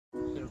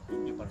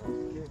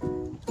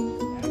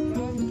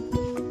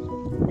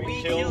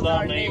We killed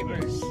our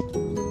neighbors.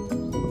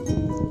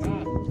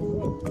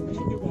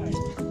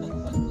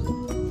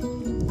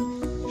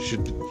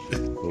 Should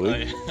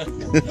we?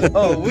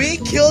 Oh, we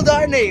killed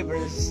our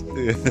neighbors.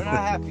 We're not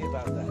happy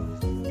about that.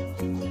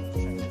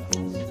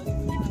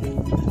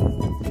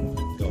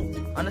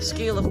 On a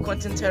scale of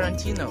Quentin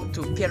Tarantino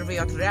to Pierre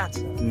Rat,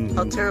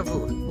 how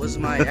terrible was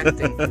my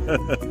acting?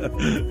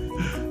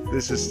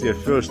 This is your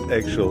first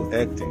actual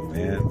acting,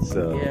 man.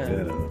 So Yeah.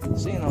 you know.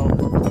 So, you know,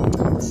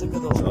 it's a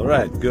good old... All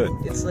right, good.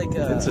 It's like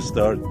It's a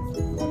start.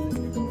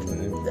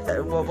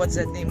 well, what's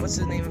that name? What's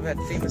the name of that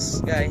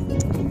famous guy?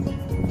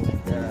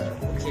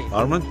 Okay.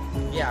 Armen?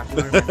 Yeah.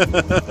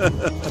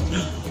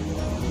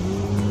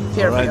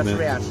 Pierre All right, man.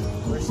 Rat.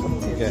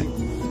 Okay.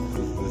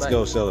 Let's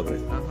go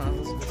celebrate. Let's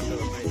go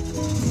celebrate.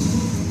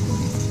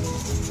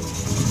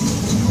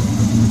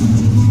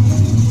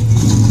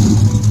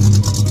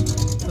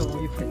 So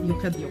you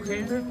had your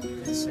hair?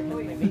 Yes, I have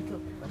my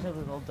makeup. I have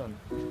it all done.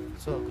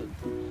 It's all good.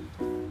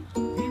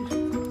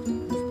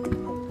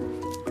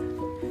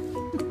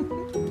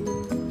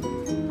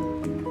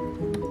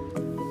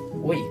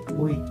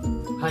 Oi.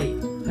 Hi.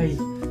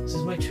 This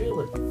is my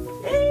trailer.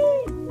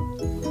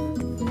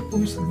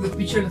 Помнишь, когда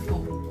печально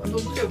сказал, I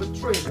don't have a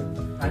trailer.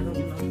 I don't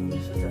know who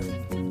said that.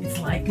 It's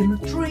like in a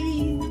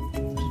train.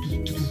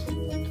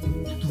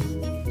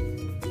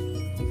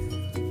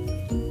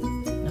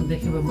 And they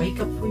have a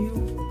makeup for you.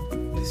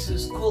 This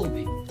is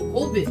Colby.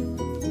 Colby, you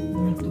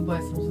need to buy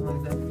something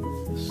like that.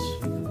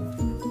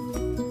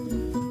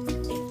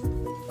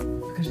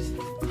 Покажись.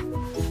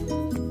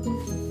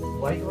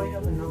 Why do I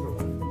have another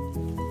one?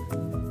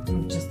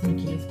 Just in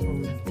case,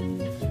 probably.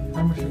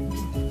 Армаша,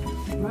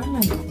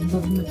 правильно?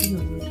 Надо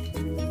написать.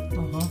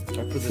 Ага.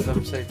 I put this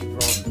upside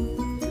wrong.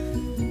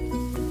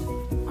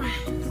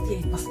 Я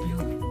и посплю.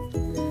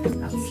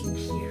 I'll sleep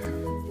here.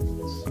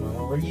 So,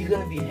 are you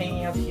gonna be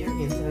hanging out here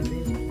the entire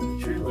day? The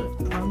trailer.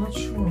 I'm not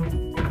sure.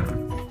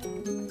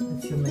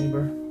 That's your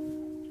neighbor.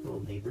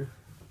 Little neighbor.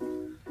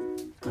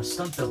 My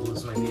stunt double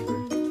is my neighbor.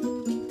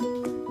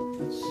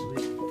 That's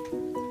sweet.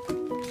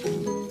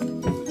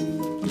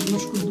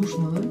 Немножко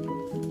душно, да?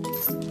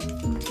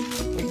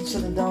 I can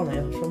sit it down. I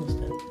have a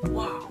thermostat.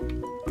 Wow.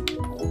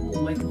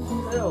 Cool, like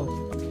hell.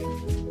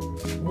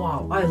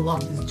 Wow, I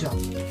love this job.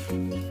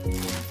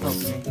 Help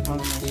me. How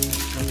do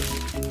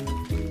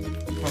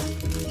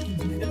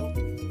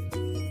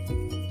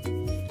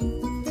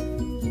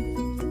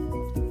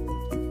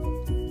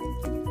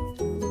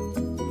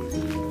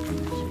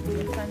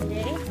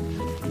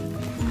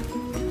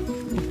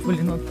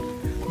Hopefully not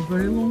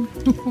very long.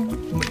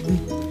 Maybe.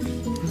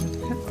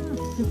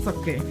 It's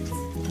okay. It's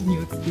a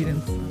new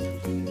experience.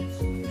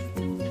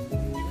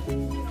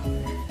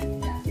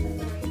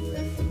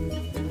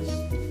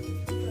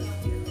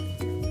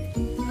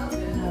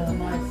 Oh,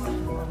 nice.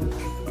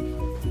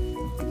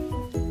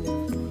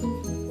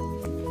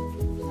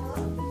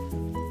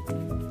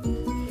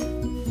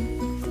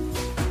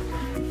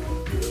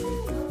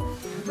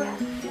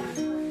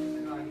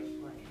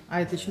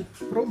 А это еще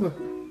пробы?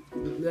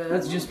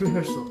 That's just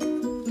rehearsal.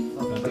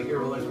 Like you're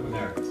rolling from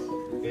there.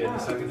 Yeah, the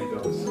second it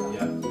goes.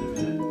 Yeah, in a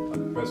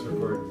minute. Press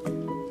record.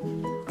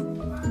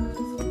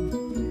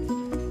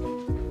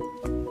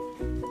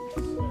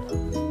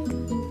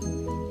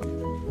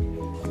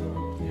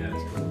 Yeah,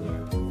 it's cool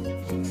there.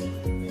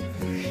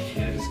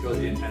 Yeah, just go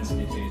the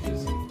intensity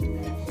changes.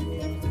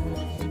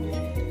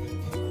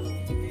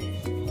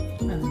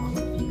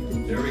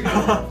 There we go.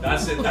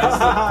 That's it. That's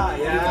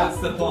the, that's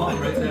the bomb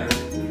right there.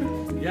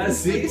 Yeah,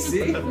 see?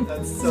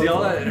 That's so See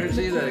all that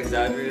energy, that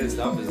exaggerated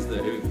stuff is the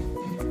hoot.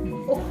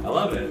 I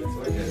love it. It's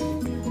wicked.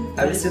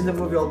 Have you seen the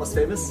movie Almost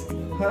Famous?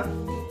 Huh?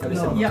 Have you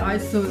No. seen Yeah, I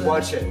saw that.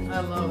 Watch it. I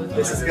love it.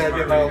 This is gonna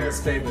be my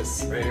Almost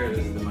Famous. Right here,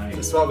 this is the money.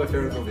 It's one of my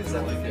favorite movies.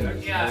 I like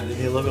it. Yeah. Give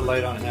me a little bit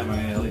light on him. I'm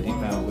an LED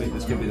panel. Wait,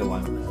 this could be the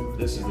one.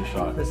 This is the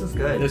shot. This is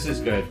good. This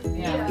is good.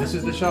 Yeah. This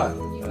is the shot.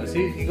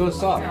 See, he goes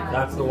soft.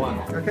 That's the one.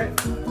 Okay.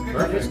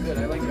 Perfect. Good.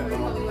 I like that.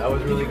 That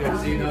was really good.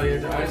 See, no,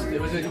 it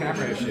was a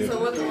camera issue. So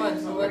what's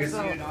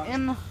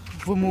In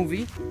the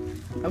movie,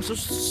 I was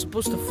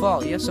supposed to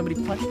fall. Yeah, somebody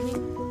punched me,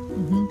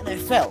 and I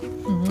fell.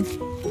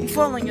 And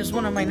falling is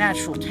one of my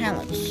natural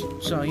talents,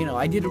 so you know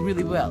I did it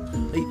really well.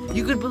 Like,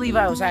 you could believe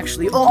I was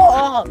actually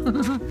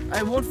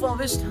I won't fall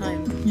this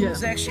time. Yeah.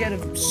 Because I actually had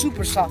a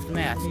super soft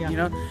mat. Yeah. You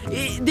know,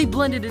 they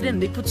blended it in.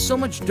 They put so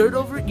much dirt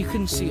over it you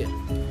couldn't see it.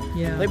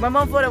 Yeah. Like my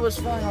mom thought I was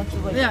falling onto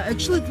like. Yeah,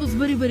 actually it was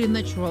very, very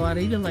natural. I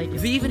really like it.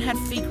 They even had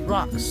fake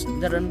rocks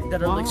that are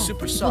like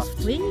super soft. It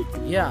was fake?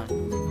 Yeah.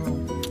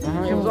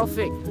 It was all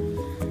fake.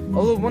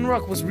 Although one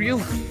rock was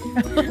real.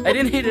 I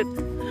didn't hit it.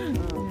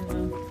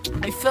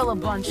 I fell a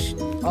bunch.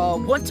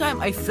 One time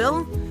I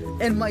fell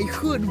and my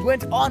hood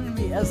went on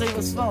me as I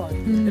was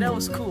falling. And that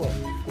was cool.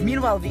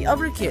 Meanwhile, the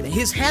other kid,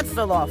 his hat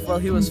fell off while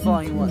he was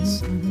falling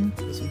once.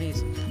 It was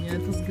amazing. Yeah,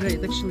 it was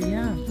great. Actually,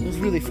 yeah. It was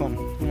really fun.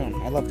 Yeah,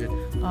 I loved it.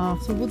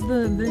 So what's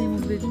the name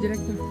of the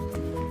director?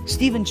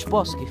 Steven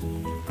Chbosky.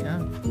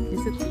 Yeah.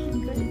 Is it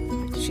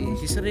great?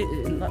 He said it,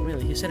 not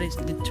really. He said I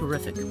did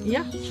terrific.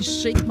 Yeah, he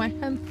shake my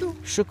hand too.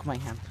 Shook my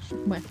hand.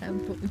 My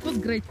hand too. It was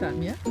great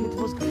time, yeah? It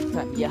was great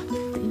time. Yeah.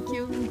 Thank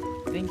you.